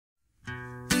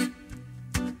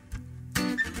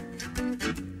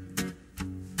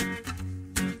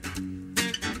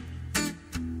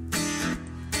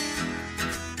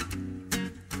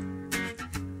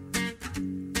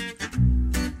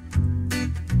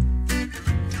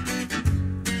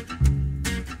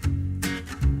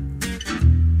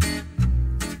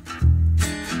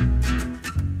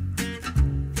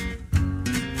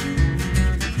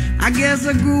guess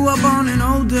I grew up on an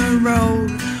old dirt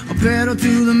road. A pedal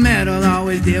to the metal,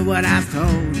 always did what I was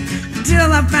told.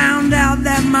 Till I found out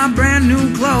that my brand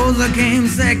new clothes came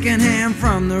secondhand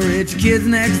from the rich kids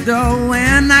next door.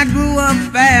 And I grew up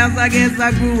fast, I guess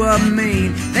I grew up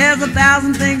mean. There's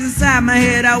 1,000 things inside my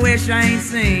head I wish I ain't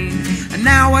seen. And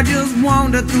now I just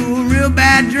wander through a real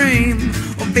bad dream,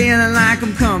 or feeling like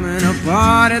I'm coming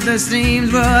apart at the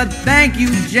seams. But thank you,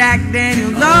 Jack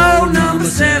Daniels, oh, number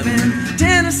 7.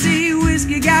 Tennessee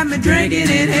whiskey got me drinking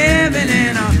in heaven,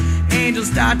 and angels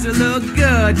start to look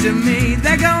good to me.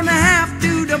 They're gonna have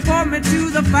to deport me to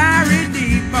the fiery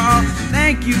deep. Oh,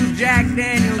 thank you, Jack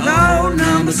Daniels, oh,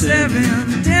 number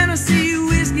 7. Tennessee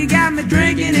whiskey got me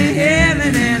drinking in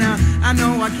heaven, and I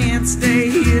know I can't stay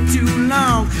here too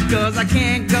long, 'cause I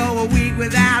can't go a week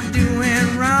without doing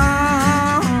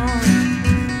wrong.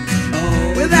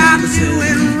 Oh, without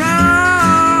doing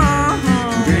wrong.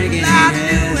 Without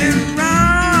doing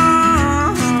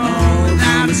wrong.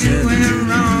 Without doing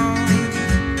wrong.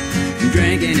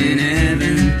 Drinking in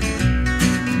heaven.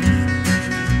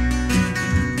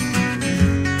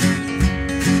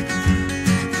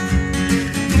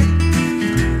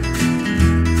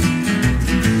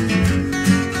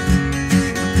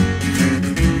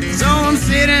 So I'm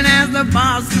sitting as the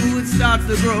bar stool starts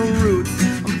to grow roots.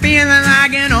 I'm feeling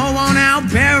like an old worn-out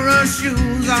pair of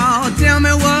shoes. Oh, tell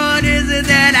me, what is it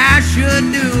that I should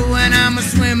do when I'm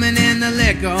swimming in the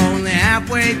liquor only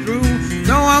halfway through?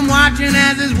 So I'm watching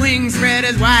as his wings spread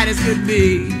as wide as could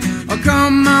be. Oh,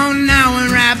 come on now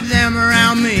and wrap them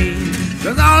around me,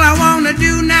 'cause all I wanna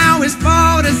do now is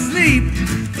fall to sleep.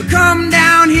 Come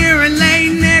down here and lay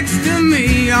next to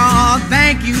me. Oh,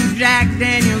 thank you, Jack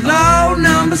Daniels, oh,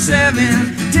 number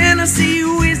 7. Tennessee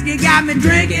whiskey got me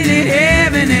drinking in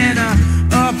heaven, and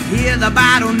up here the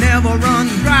bottle never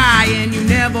runs dry, and you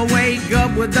never wake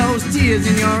up with those tears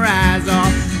in your eyes. Oh,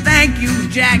 thank you,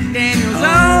 Jack Daniels,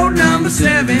 oh, number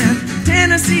 7.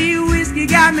 Tennessee whiskey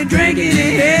got me drinking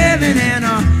in heaven, and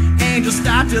angels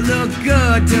start to look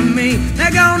good to me.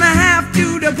 They're gonna have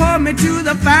to deport me to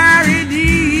the fiery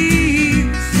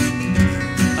deeps.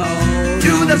 Oh,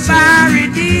 To the fiery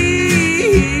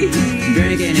deeps.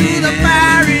 drinking